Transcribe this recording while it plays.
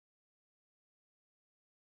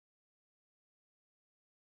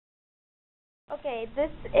Okay, this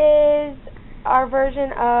is our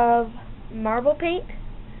version of marble paint,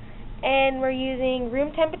 and we're using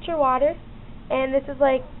room temperature water, and this is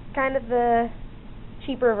like kind of the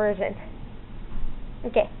cheaper version.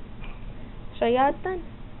 Okay, show you how it's done.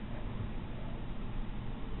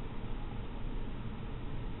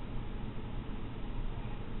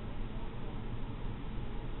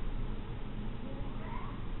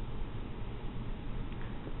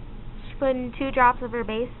 She put in 2 drops of her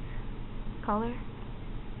base color.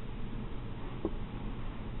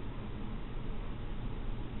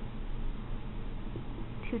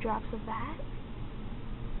 Two drops of that.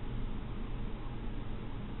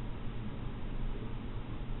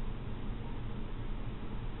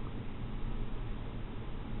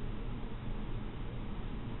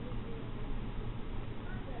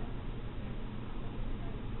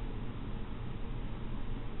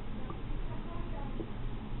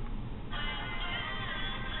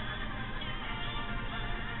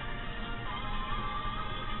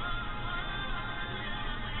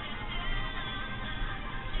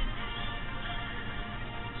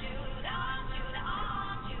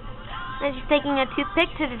 And she's taking a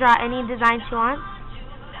toothpick to draw any design she wants.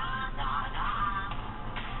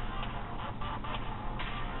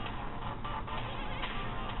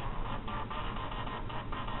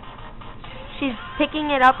 She's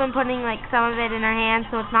picking it up and putting like some of it in her hand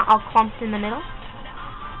so it's not all clumped in the middle.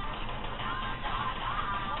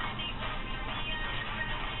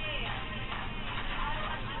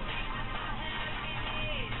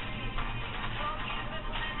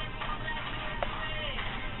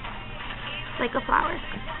 Like a flower.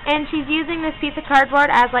 And she's using this piece of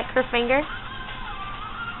cardboard as like her finger.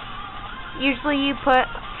 Usually you put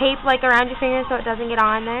tape like around your finger so it doesn't get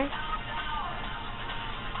on there.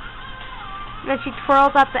 And then she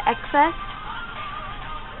twirls up the excess.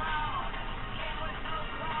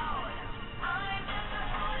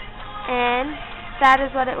 And that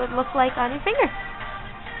is what it would look like on your finger.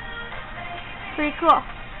 Pretty cool.